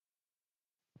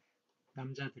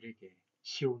남자들에게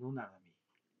시오노 나나미.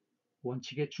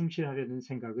 원칙에 충실하려는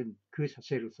생각은 그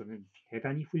자체로서는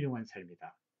대단히 훌륭한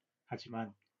삶이다.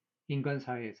 하지만 인간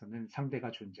사회에서는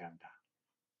상대가 존재한다.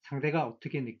 상대가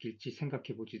어떻게 느낄지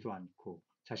생각해 보지도 않고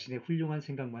자신의 훌륭한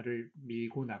생각만을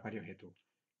밀고 나가려 해도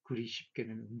그리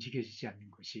쉽게는 움직여지지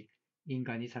않는 것이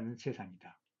인간이 사는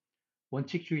세상이다.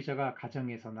 원칙주의자가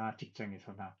가정에서나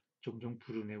직장에서나 종종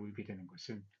불운에 울게 되는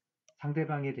것은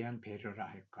상대방에 대한 배려라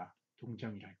할까,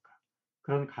 동정이랄까,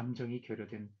 그런 감정이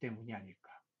결여된 때문이 아닐까.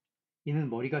 이는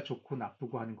머리가 좋고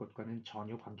나쁘고 하는 것과는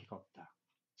전혀 관계가 없다.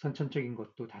 선천적인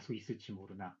것도 다소 있을지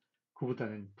모르나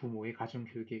그보다는 부모의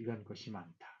가정교육에 의한 것이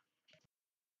많다.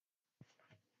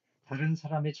 다른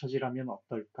사람의 처지라면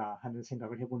어떨까 하는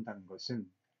생각을 해본다는 것은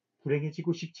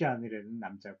불행해지고 싶지 않으려는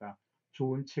남자가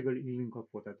좋은 책을 읽는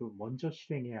것보다도 먼저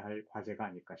실행해야 할 과제가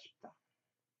아닐까 싶다.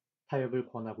 타협을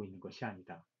권하고 있는 것이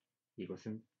아니다.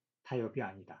 이것은 타협이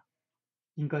아니다.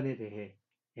 인간에 대해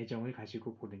애정을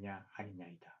가지고 보느냐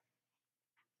아니냐이다.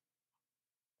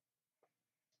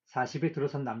 40에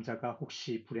들어선 남자가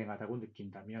혹시 불행하다고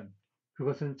느낀다면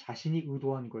그것은 자신이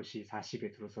의도한 것이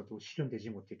 40에 들어서도 실현되지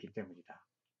못했기 때문이다.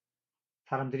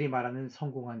 사람들이 말하는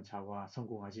성공한 자와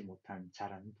성공하지 못한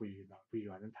자라는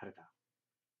분류와는 다르다.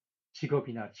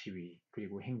 직업이나 지위,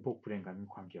 그리고 행복, 불행과는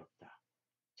관계없다.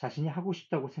 자신이 하고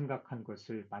싶다고 생각한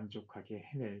것을 만족하게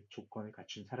해낼 조건을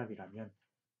갖춘 사람이라면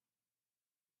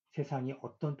세상이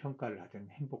어떤 평가를 하든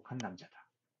행복한 남자다.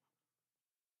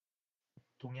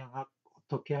 동양학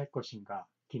어떻게 할 것인가,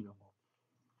 김용호.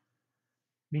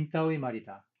 밍따오의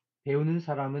말이다. 배우는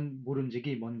사람은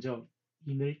모름지기 먼저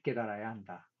인을 깨달아야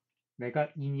한다.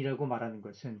 내가 인이라고 말하는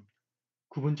것은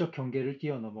구분적 경계를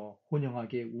뛰어넘어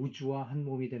혼용하게 우주와 한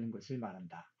몸이 되는 것을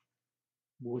말한다.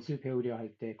 무엇을 배우려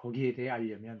할 때 거기에 대해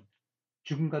알려면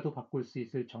죽음과도 바꿀 수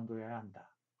있을 정도여야 한다.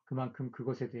 그만큼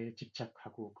그것에 대해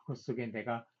집착하고 그것 속에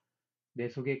내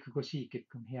속에 그것이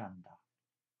있게끔 해야 한다.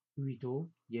 의도,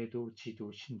 예도,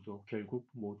 지도, 신도 결국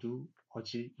모두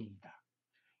어질인이다.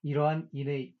 이러한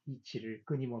인의 이치를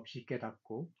끊임없이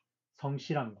깨닫고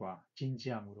성실함과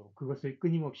진지함으로 그것을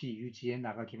끊임없이 유지해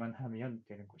나가기만 하면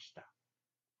되는 것이다.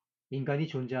 인간이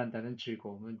존재한다는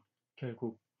즐거움은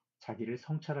결국 자기를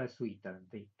성찰할 수 있다는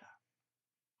데 있다.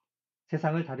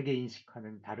 세상을 다르게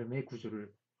인식하는 다름의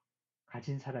구조를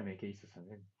가진 사람에게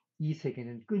있어서는 이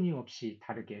세계는 끊임없이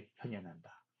다르게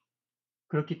현현한다.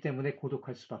 그렇기 때문에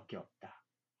고독할 수밖에 없다.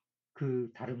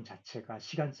 그 다름 자체가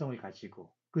시간성을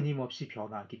가지고 끊임없이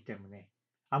변화하기 때문에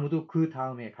아무도 그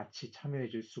다음에 같이 참여해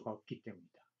줄 수가 없기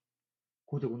때문이다.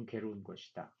 고독은 괴로운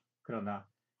것이다. 그러나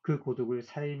그 고독을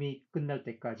삶이 끝날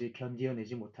때까지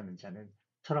견디어내지 못하는 자는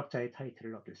철학자의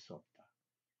타이틀을 얻을 수 없다.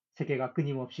 세계가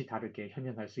끊임없이 다르게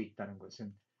현현할 수 있다는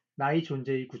것은 나의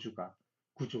존재의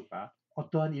구조가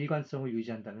어떠한 일관성을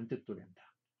유지한다는 뜻도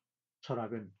된다.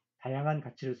 철학은 다양한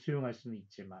가치를 수용할 수는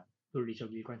있지만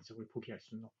논리적 일관성을 포기할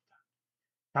수는 없다.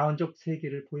 다원적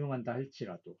세계를 포용한다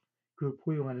할지라도 그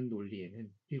포용하는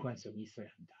논리에는 일관성이 있어야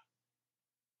한다.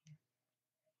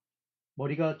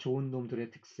 머리가 좋은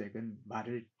놈들의 특색은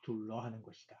말을 둘러 하는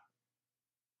것이다.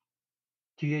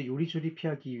 뒤에 요리조리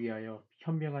피하기 위하여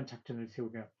현명한 작전을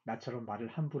세우며 나처럼 말을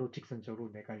함부로 직선적으로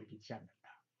내갈기지 않는다.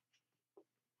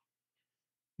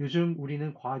 요즘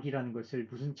우리는 과학이라는 것을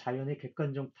무슨 자연의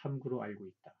객관적 탐구로 알고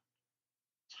있다.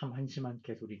 참 한심한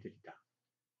개소리들이다.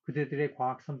 그대들의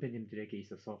과학 선배님들에게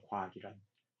있어서 과학이란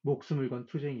목숨을 건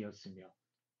투쟁이었으며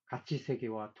가치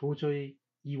세계와 도저히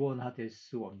이원화될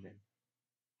수 없는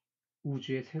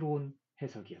우주의 새로운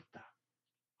해석이었다.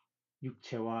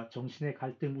 육체와 정신의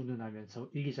갈등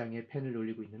운운하면서 일기장에 펜을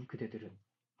올리고 있는 그대들은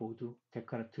모두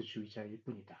데카르트주의자일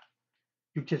뿐이다.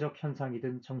 육체적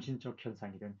현상이든 정신적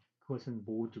현상이든 그것은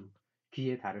모두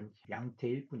귀에 다른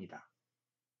양태일 뿐이다.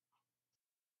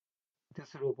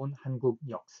 뜻으로 본 한국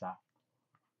역사.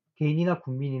 개인이나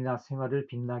국민이나 생활을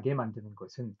빛나게 만드는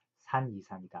것은 산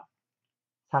이상이다.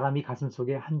 사람이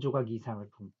가슴속에 한 조각 이상을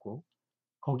품고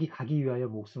거기 가기 위하여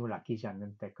목숨을 아끼지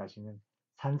않는 때까지는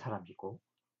산 사람이고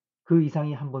그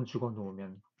이상이 한번 죽어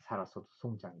놓으면 살아서도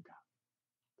송장이다.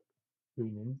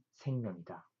 의는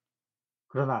생명이다.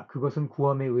 그러나 그것은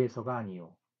구함에 의해서가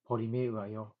아니요 버림에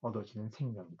의하여 얻어지는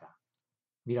생명이다.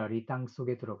 미랄이 땅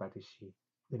속에 들어가듯이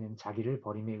의는 자기를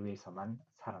버림에 의해서만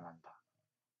살아난다.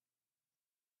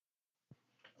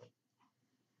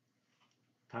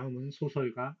 다음은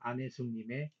소설가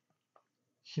안혜숙님의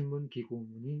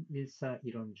신문기고문인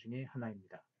일사일언 중에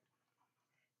하나입니다.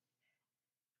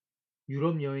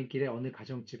 유럽 여행길에 어느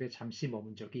가정집에 잠시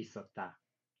머문 적이 있었다.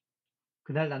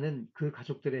 그날 나는 그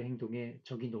가족들의 행동에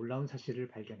적이 놀라운 사실을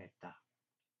발견했다.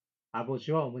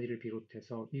 아버지와 어머니를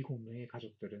비롯해서 7명의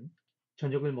가족들은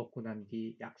저녁을 먹고 난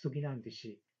뒤 약속이나 한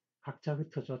듯이 각자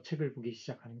흩어져 책을 보기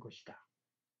시작하는 것이다.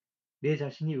 내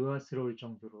자신이 의아스러울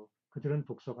정도로 그들은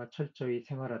독서가 철저히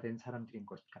생활화된 사람들인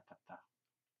것 같았다.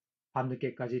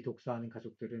 밤늦게까지 독서하는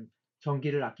가족들은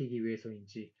전기를 아끼기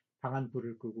위해서인지 방 안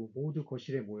불을 끄고 모두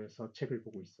거실에 모여서 책을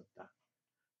보고 있었다.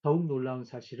 더욱 놀라운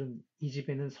사실은 이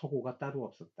집에는 서고가 따로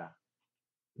없었다.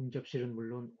 응접실은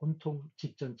물론 온통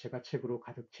집 전체가 책으로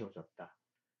가득 채워졌다.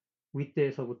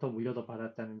 윗대에서부터 물려받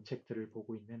받았다는 책들을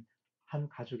보고 있는 한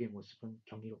가족의 모습은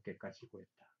경이롭게까지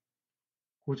보였다.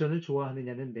 고전을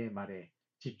좋아하느냐는 내 말에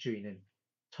집주인은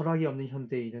철학이 없는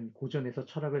현대인은 고전에서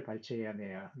철학을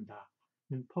발췌해내야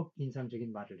한다는 퍽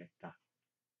인상적인 말을 했다.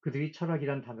 그들이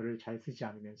철학이란 단어를 잘 쓰지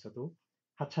않으면서도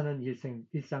하찮은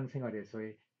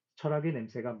일상생활에서의 철학의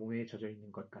냄새가 몸에 젖어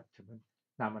있는 것 같음은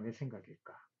나만의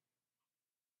생각일까?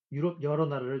 유럽 여러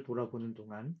나라를 돌아보는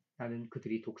동안 나는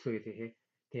그들이 독서에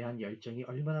대한 열정이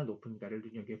얼마나 높은가를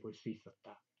눈여겨볼 수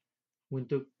있었다.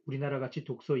 문득 우리나라 같이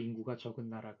독서 인구가 적은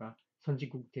나라가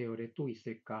선진국 대열에 또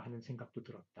있을까 하는 생각도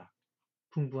들었다.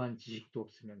 풍부한 지식도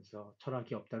없으면서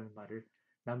철학이 없다는 말을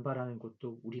남발하는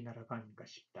것도 우리나라가 아닌가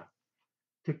싶다.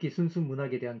 특히 순수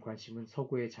문학에 대한 관심은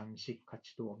서구의 장식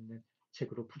가치도 없는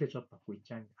책으로 푸대접 받고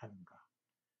있지 않은가.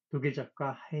 독일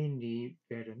작가 하인리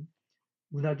벨은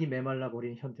문학이 메말라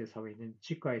버린 현대 사회는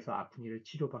치과에서 아픈 이를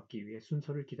치료받기 위해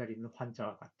순서를 기다리는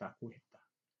환자와 같다고 했다.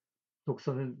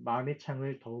 독서는 마음의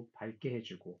창을 더욱 밝게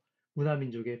해주고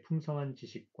문화민족의 풍성한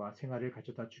지식과 생활을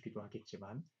가져다 주기도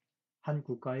하겠지만 한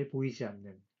국가에 보이지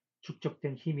않는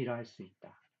축적된 힘이라 할 수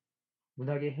있다.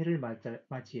 문학의 해를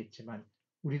맞이했지만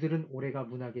우리들은 올해가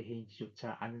문학의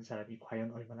해인지조차 아는 사람이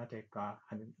과연 얼마나 될까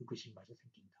하는 의구심마저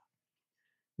생긴다.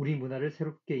 우리 문화를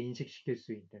새롭게 인식시킬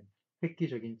수 있는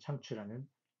획기적인 창출하는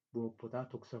무엇보다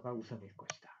독서가 우선일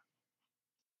것이다.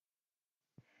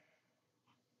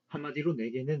 한마디로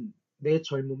내게는 내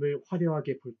젊음을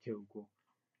화려하게 불태우고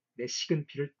내 식은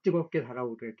피를 뜨겁게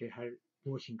달아오르게 할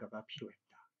무엇인가가 필요했다.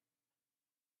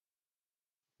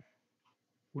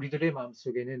 우리들의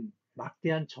마음속에는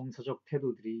막대한 정서적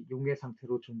태도들이 용의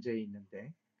상태로 존재해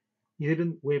있는데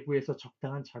이들은 외부에서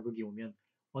적당한 자극이 오면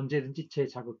언제든지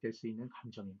재자극될 수 있는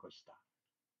감정인 것이다.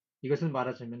 이것은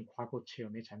말하자면 과거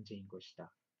체험의 잔재인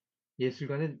것이다.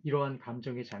 예술가는 이러한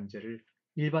감정의 잔재를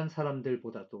일반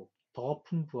사람들보다도 더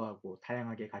풍부하고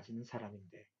다양하게 가지는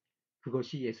사람인데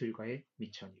그것이 예술가의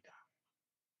미천이다.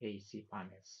 A.C.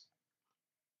 바네스.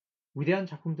 위대한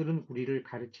작품들은 우리를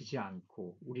가르치지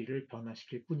않고 우리를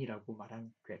변화시킬 뿐이라고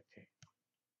말한 괴테.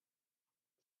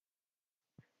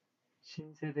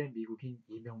 신세대 미국인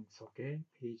이명석의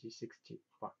페이지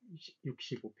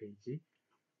 65페이지.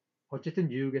 어쨌든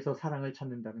뉴욕에서 사랑을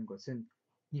찾는다는 것은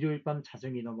일요일 밤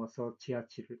자정이 넘어서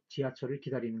지하철을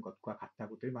기다리는 것과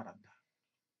같다고들 말한다.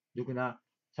 누구나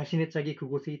자신의 짝이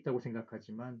그곳에 있다고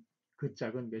생각하지만 그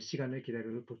짝은 몇 시간을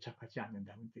기다려도 도착하지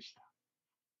않는다는 뜻이다.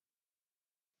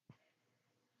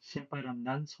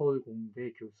 신바람난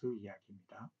서울공대 교수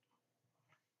이야기입니다.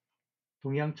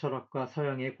 동양 철학과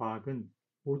서양의 과학은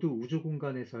모두 우주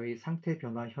공간에서의 상태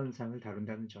변화 현상을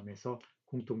다룬다는 점에서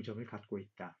공통점을 갖고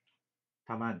있다.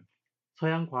 다만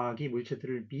서양 과학이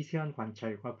물체들을 미세한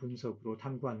관찰과 분석으로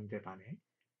탐구하는 데 반해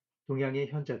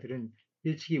동양의 현자들은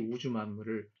일찍이 우주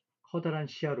만물을 커다란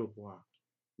시야로 보아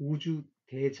우주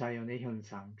대자연의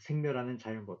현상, 생멸하는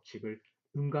자연 법칙을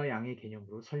음과 양의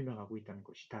개념으로 설명하고 있다는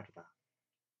것이 다르다.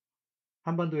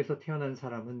 한반도에서 태어난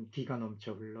사람은 기가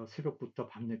넘쳐 흘러 새벽부터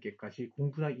밤늦게까지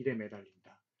공부나 일에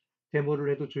매달린다.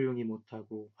 데모를 해도 조용히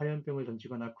못하고 화염병을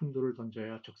던지거나 큰 돌을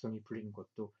던져야 적성이 풀리는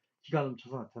것도 기가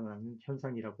넘쳐서 나타나는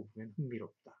현상이라고 보면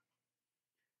흥미롭다.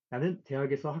 나는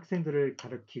대학에서 학생들을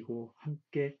가르치고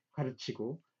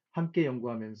함께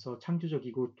연구하면서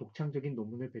창조적이고 독창적인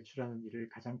논문을 배출하는 일을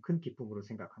가장 큰 기쁨으로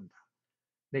생각한다.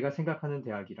 내가 생각하는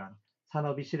대학이란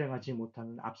산업이 실행하지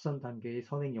못하는 앞선 단계의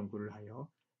선행 연구를 하여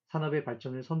산업의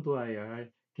발전을 선도하여야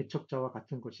할 개척자와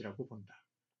같은 것이라고 본다.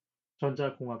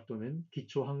 전자공학도는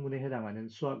기초 학문에 해당하는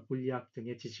수학, 물리학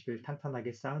등의 지식을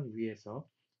탄탄하게 쌓은 위에서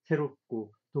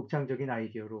새롭고 독창적인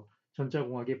아이디어로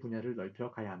전자공학의 분야를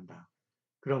넓혀 가야 한다.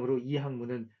 그러므로 이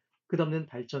학문은 끝없는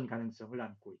발전 가능성을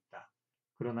안고 있다.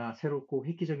 그러나 새롭고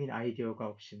획기적인 아이디어가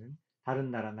없이는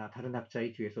다른 나라나 다른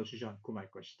학자의 뒤에서 주저앉고 말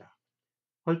것이다.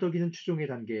 헐떡이는 추종의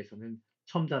단계에서는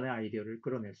첨단의 아이디어를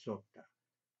끌어낼 수 없다.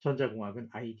 전자공학은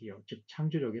아이디어, 즉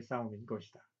창조력의 싸움인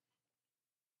것이다.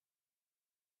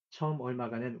 처음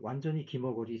얼마간은 완전히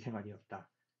기머거리 생활이었다.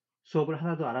 수업을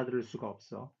하나도 알아들을 수가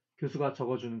없어 교수가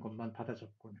적어주는 것만 받아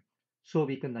적고는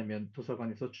수업이 끝나면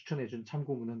도서관에서 추천해준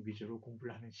참고문헌 위주로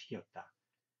공부를 하는 시기였다.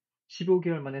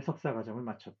 15개월 만에 석사과정을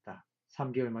마쳤다.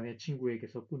 3개월 만에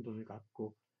친구에게서 꾼돈을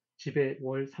갚고 집에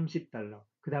월 30달러,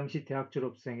 그 당시 대학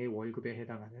졸업생의 월급에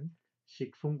해당하는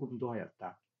씩 송금도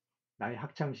하였다. 나의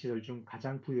학창 시절 중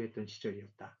가장 부유했던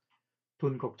시절이었다.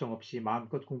 돈 걱정 없이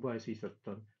마음껏 공부할 수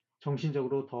있었던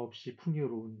정신적으로 더없이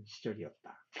풍요로운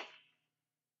시절이었다.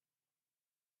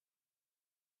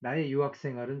 나의 유학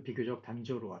생활은 비교적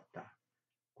단조로웠다.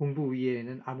 공부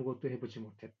이외에는 아무것도 해보지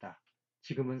못했다.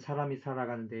 지금은 사람이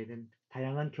살아가는 데에는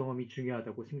다양한 경험이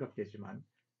중요하다고 생각되지만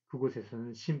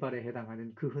그곳에서는 신발에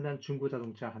해당하는 그 흔한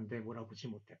중고자동차 한 대 몰아보지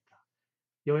못했다.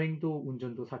 여행도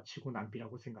운전도 사치고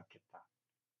낭비라고 생각했다.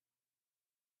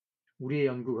 우리의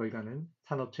연구 결과는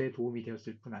산업체에 도움이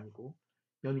되었을 뿐 아니고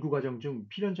연구 과정 중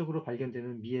필연적으로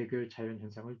발견되는 미해결 자연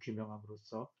현상을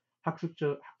규명함으로써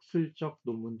학술적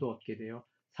논문도 얻게 되어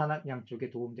산학 양쪽에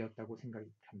도움되었다고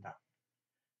생각한다.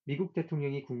 미국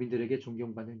대통령이 국민들에게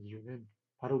존경받는 이유는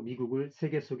바로 미국을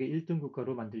세계 속의 1등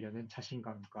국가로 만들려는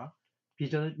자신감과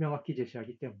비전을 명확히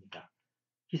제시하기 때문이다.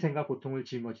 희생과 고통을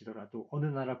짊어지더라도 어느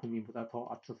나라 국민보다 더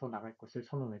앞서서 나갈 것을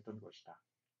선언했던 것이다.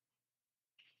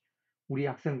 우리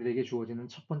학생들에게 주어지는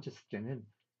첫 번째 숙제는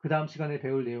그 다음 시간에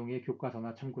배울 내용의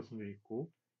교과서나 참고서를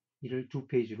읽고 이를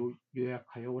 2페이지로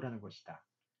요약하여 오라는 것이다.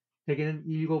 대개는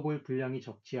읽어볼 분량이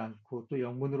적지 않고 또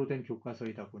영문으로 된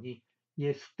교과서이다 보니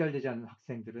이에 숙달되지 않은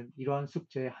학생들은 이러한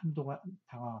숙제에 한동안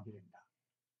당황하게 된다.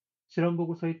 실험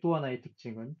보고서의 또 하나의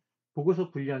특징은 보고서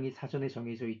분량이 사전에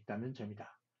정해져 있다는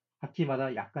점이다.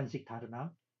 학기마다 약간씩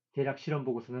다르나 대략 실험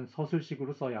보고서는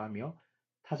서술식으로 써야 하며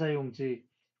타자용지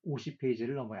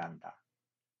 50페이지를 넘어야 한다.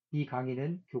 이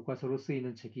강의는 교과서로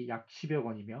쓰이는 책이 약 10여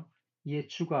권이며 이에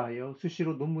추가하여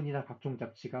수시로 논문이나 각종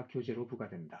잡지가 교재로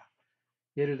부과된다.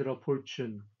 예를 들어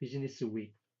폴춘, 비즈니스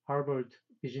윅, 하버드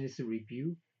비즈니스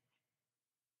리뷰,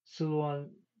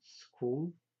 슬로안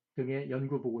스쿨 등의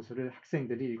연구 보고서를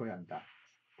학생들이 읽어야 한다.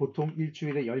 보통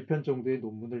일주일에 10편 정도의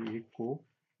논문을 읽고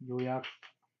요약,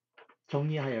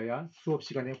 정리하여야 수업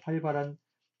시간에 활발한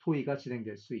토의가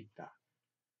진행될 수 있다.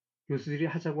 교수들이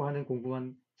하자고 하는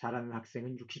공부만 잘하는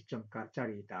학생은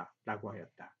 60점짜리이다 라고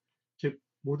하였다. 즉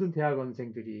모든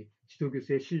대학원생들이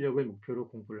지도교수의 실력을 목표로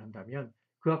공부를 한다면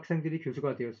그 학생들이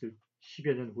교수가 되었을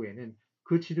 10여 년 후에는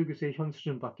그 지도교수의 현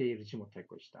수준밖에 이르지 못할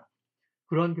것이다.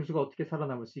 그러한 교수가 어떻게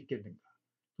살아남을 수 있겠는가?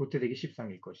 도태되기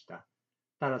십상일 것이다.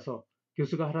 따라서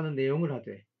교수가 하라는 내용을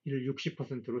하되 이를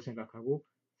 60%로 생각하고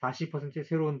 40%의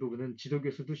새로운 부분은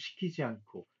지도교수도 시키지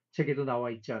않고 책에도 나와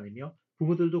있지 않으며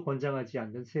부모들도 권장하지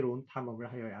않는 새로운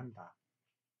탐험을 하여야 한다.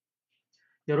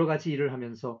 여러 가지 일을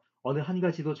하면서 어느 한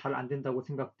가지도 잘 안 된다고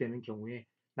생각되는 경우에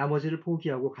나머지를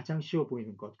포기하고 가장 쉬워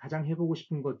보이는 것, 가장 해보고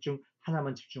싶은 것 중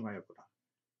하나만 집중하여 보라.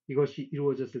 이것이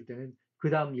이루어졌을 때는 그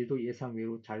다음 일도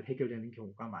예상외로 잘 해결되는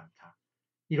경우가 많다.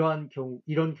 이런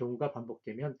경우가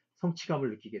반복되면 성취감을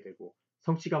느끼게 되고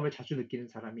성취감을 자주 느끼는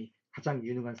사람이 가장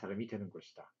유능한 사람이 되는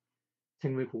것이다.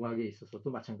 생물공학에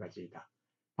있어서도 마찬가지이다.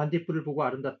 반딧불을 보고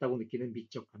아름답다고 느끼는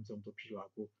미적 감정도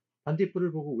필요하고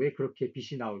반딧불을 보고 왜 그렇게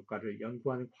빛이 나올까를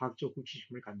연구하는 과학적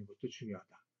호기심을 갖는 것도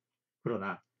중요하다.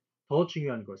 그러나 더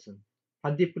중요한 것은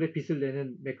반딧불에 빛을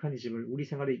내는 메커니즘을 우리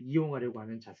생활에 이용하려고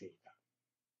하는 자세이다.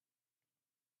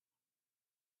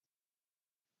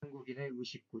 한국인의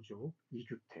의식구조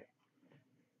이규태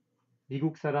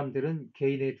미국 사람들은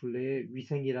개인의 둘레에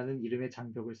위생이라는 이름의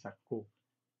장벽을 쌓고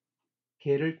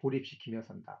개를 고립시키며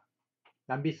산다.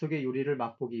 남비 속의 요리를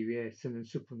맛보기 위해 쓰는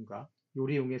스푼과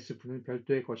요리용의 스푼은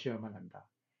별도의 것이어야만 한다.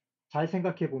 잘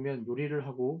생각해 보면 요리를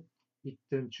하고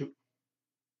있던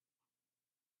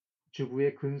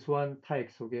주부의 근소한 타액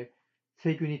속에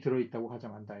세균이 들어있다고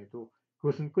가정한다 해도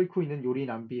그것은 끓고 있는 요리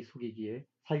남비 속이기에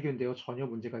살균되어 전혀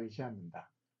문제가 되지 않는다.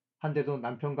 한데도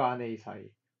남편과 아내의 사이,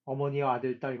 어머니와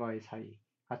아들, 딸과의 사이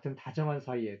같은 다정한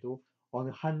사이에도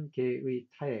어느 한 개의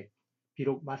타액,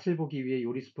 비록 맛을 보기 위해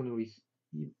요리 스푼으로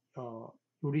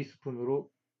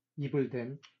입을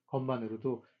댄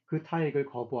것만으로도 그 타액을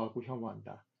거부하고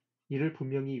혐오한다. 이를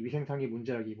분명히 위생상의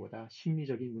문제라기보다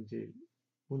심리적인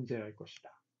문제랄 것이다.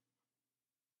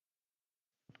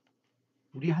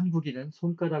 우리 한국인은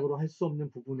손가락으로 할 수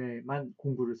없는 부분에만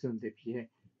공구를 쓰는 데 비해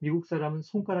미국 사람은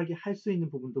손가락이 할 수 있는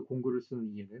부분도 공구를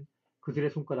쓰는 이유는 그들의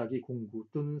손가락이 공구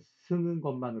또는 쓰는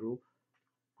것만도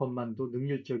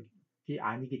능률적이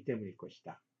아니기 때문일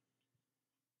것이다.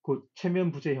 곧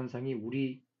체면부재 현상이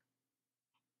우리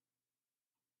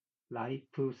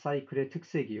라이프 사이클의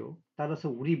특색이요. 따라서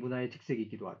우리 문화의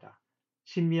특색이기도 하다.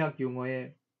 심리학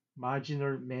용어에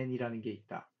marginal man이라는 게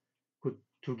있다. 곧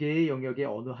두 개의 영역의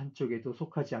어느 한쪽에도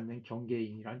속하지 않는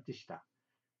경계인이란 뜻이다.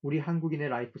 우리 한국인의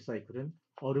라이프 사이클은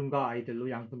어른과 아이들로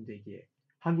양분되기에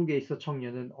한국에 있어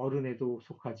청년은 어른에도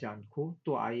속하지 않고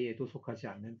또 아이에도 속하지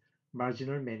않는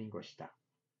marginal man인 것이다.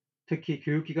 특히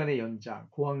교육기간의 연장,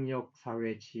 고학력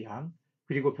사회 지향,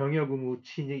 그리고 병역 의무,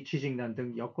 취직난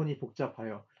등 여건이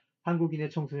복잡하여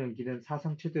한국인의 청소년기는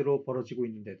사상 최대로 벌어지고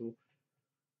있는데도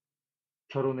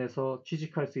결혼해서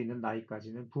취직할 수 있는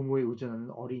나이까지는 부모에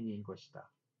의존하는 어린이인 것이다.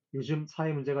 요즘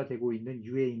사회 문제가 되고 있는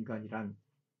유해인간이란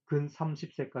근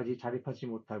 30세까지 자립하지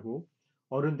못하고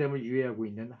어른됨을 유예하고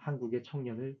있는 한국의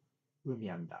청년을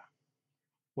의미한다.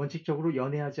 원칙적으로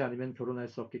연애하지 않으면 결혼할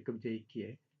수 없게끔 돼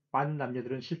있기에 많은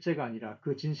남녀들은 실제가 아니라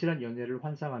그 진실한 연애를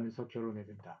환상하면서 결혼에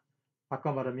든다.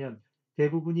 바꿔 말하면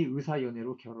대부분이 의사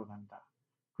연애로 결혼한다.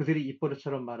 그들이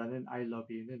입버릇처럼 말하는 I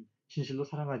love you는 진실로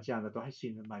사랑하지 않아도 할 수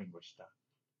있는 말인 것이다.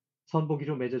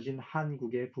 선보기로 맺어진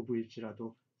한국의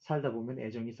부부일지라도 살다 보면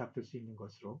애정이 싹들 수 있는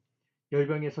것으로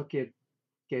열병에서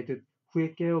깨듯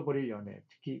후에 깨어버릴 연애,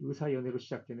 특히 의사 연애로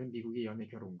시작되는 미국의 연애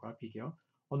결혼과 비교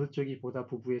어느 쪽이 보다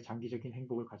부부의 장기적인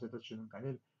행복을 가져다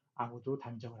주는가는 아무도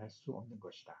단정을 할 수 없는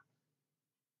것이다.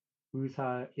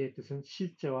 의사의 뜻은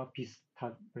실제와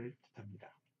비슷함을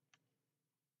뜻합니다.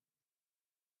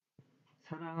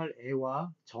 사랑할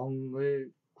애와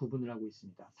정을 구분을 하고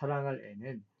있습니다. 사랑할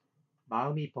애는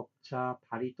마음이 벅차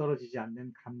발이 떨어지지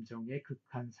않는 감정의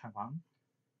극한 상황,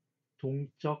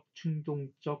 동적,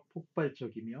 충동적,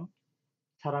 폭발적이며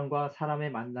사람과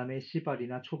사람의 만남의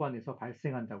시발이나 초반에서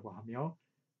발생한다고 하며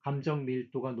감정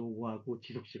밀도가 노후하고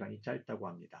지속시간이 짧다고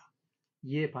합니다.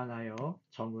 이에 반하여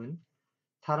정은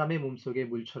사람의 몸속에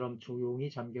물처럼 조용히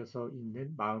잠겨서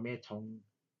있는 마음의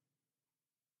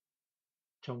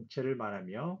정체를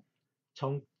말하며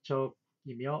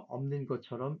정적이며 없는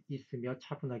것처럼 있으며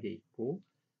차분하게 있고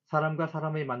사람과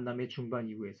사람의 만남의 중반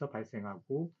이후에서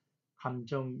발생하고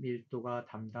감정 밀도가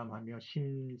담담하며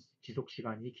지속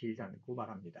시간이 길다고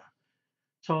말합니다.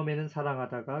 처음에는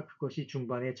사랑하다가 그것이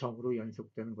중반의 정으로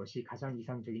연속되는 것이 가장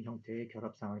이상적인 형태의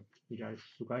결합 상황이랄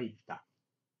수가 있다.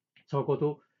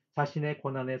 적어도 자신의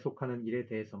권한에 속하는 일에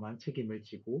대해서만 책임을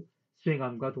지고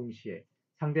수행함과 동시에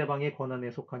상대방의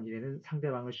권한에 속한 일에는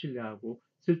상대방을 신뢰하고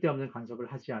쓸데없는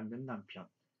간섭을 하지 않는 남편.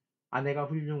 아내가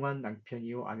훌륭한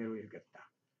남편이요 아내로 여겼다.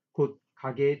 곧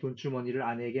가게의 돈주머니를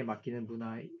아내에게 맡기는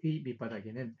문화의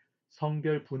밑바닥에는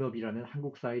성별 분업이라는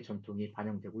한국 사회 전통이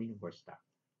반영되고 있는 것이다.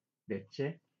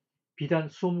 넷째, 비단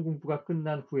수험 공부가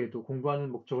끝난 후에도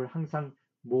공부하는 목적을 항상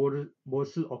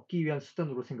무엇을 얻기 위한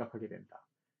수단으로 생각하게 된다.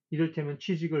 이를테면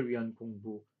취직을 위한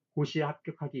공부, 고시에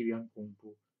합격하기 위한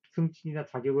공부, 승진이나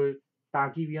자격을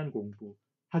따기 위한 공부,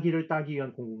 학위를 따기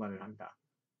위한 공부만을 한다.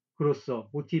 그로써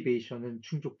모티베이션은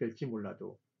충족될지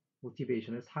몰라도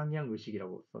모티베이션을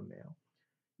상향의식이라고 썼네요.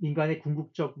 인간의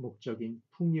궁극적 목적인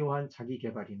풍요한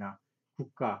자기계발이나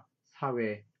국가,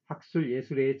 사회, 학술,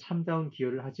 예술에 참다운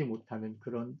기여를 하지 못하는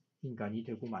그런 인간이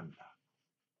되고 만다.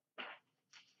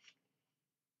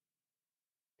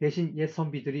 대신 옛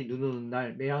선비들이 눈 오는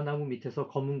날 매화나무 밑에서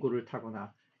검은고를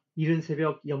타거나 이른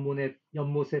새벽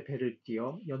연못에 배를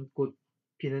띄어 연꽃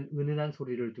피는 은은한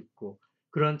소리를 듣고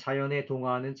그런 자연에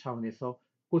동화하는 차원에서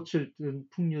꽃을 뜬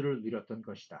풍류를 누렸던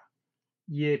것이다.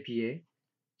 이에 비해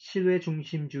실외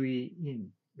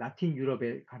중심주의인 라틴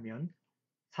유럽에 가면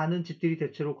사는 집들이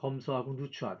대체로 검소하고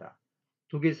누추하다.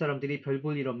 독일 사람들이 별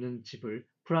볼 일 없는 집을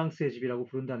프랑스의 집이라고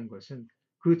부른다는 것은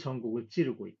그 전곡을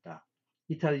찌르고 있다.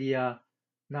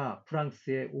 이탈리아나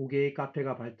프랑스의 5개의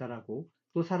카페가 발달하고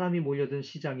또 사람이 몰려든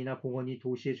시장이나 공원이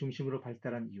도시의 중심으로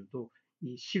발달한 이유도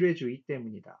이 실외주의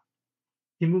때문이다.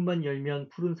 뒷문만 열면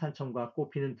푸른 산천과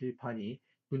꽃피는 들판이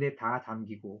눈에 다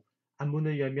담기고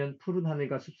앞문을 열면 푸른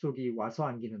하늘과 숲속이 와서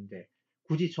안기는데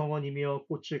굳이 정원이며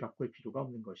꽃을 가꿀 필요가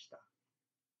없는 것이다.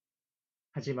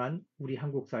 하지만 우리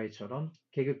한국 사회처럼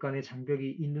계급 간의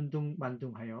장벽이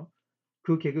있는둥만둥하여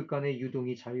그 계급 간의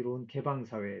유동이 자유로운 개방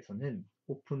사회에서는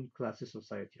오픈 클래스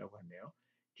소사이어티라고 하네요.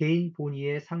 개인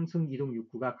본위의 상승 이동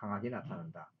욕구가 강하게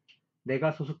나타난다.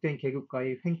 내가 소속된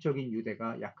계급과의 횡적인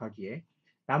유대가 약하기에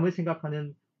남을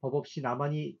생각하는 법 없이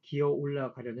나만이 기어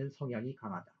올라가려는 성향이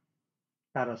강하다.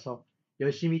 따라서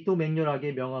열심히 또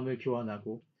맹렬하게 명함을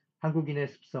교환하고 한국인의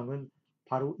습성은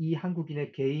바로 이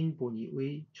한국인의 개인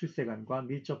본위의 출세관과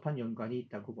밀접한 연관이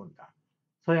있다고 본다.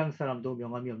 서양 사람도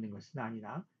명함이 없는 것은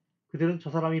아니나 그들은 저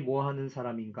사람이 뭐 하는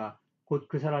사람인가 곧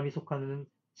그 사람이 속하는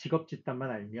직업 집단만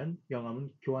알면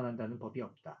명함은 교환한다는 법이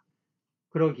없다.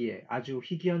 그러기에 아주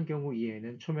희귀한 경우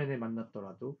이외에는 초면에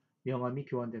만났더라도 명함이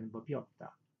교환되는 법이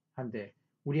없다. 한데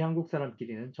우리 한국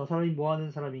사람끼리는 저 사람이 뭐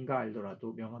하는 사람인가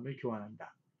알더라도 명함을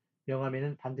교환한다.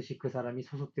 명함에는 반드시 그 사람이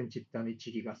소속된 집단의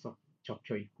직위가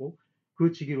적혀 있고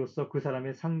그 직위로서 그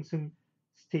사람의 상승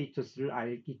스테이터스를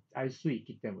알 수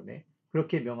있기 때문에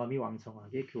그렇게 명함이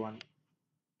왕성하게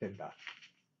교환된다.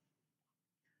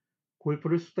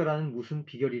 골프를 수다라는 무슨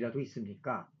비결이라도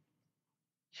있습니까?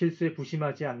 실수에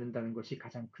부심하지 않는다는 것이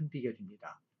가장 큰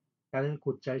비결입니다. 나는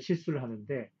곧잘 실수를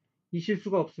하는데 이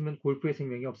실수가 없으면 골프의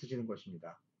생명이 없어지는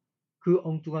것입니다. 그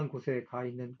엉뚱한 곳에 가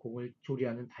있는 공을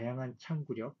조리하는 다양한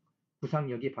창구력,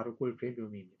 구상력이 바로 골프의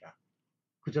묘미입니다.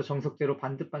 그저 정석대로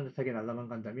반듯반듯하게 날아만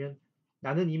간다면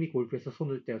나는 이미 골프에서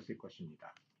손을 떼었을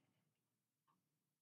것입니다.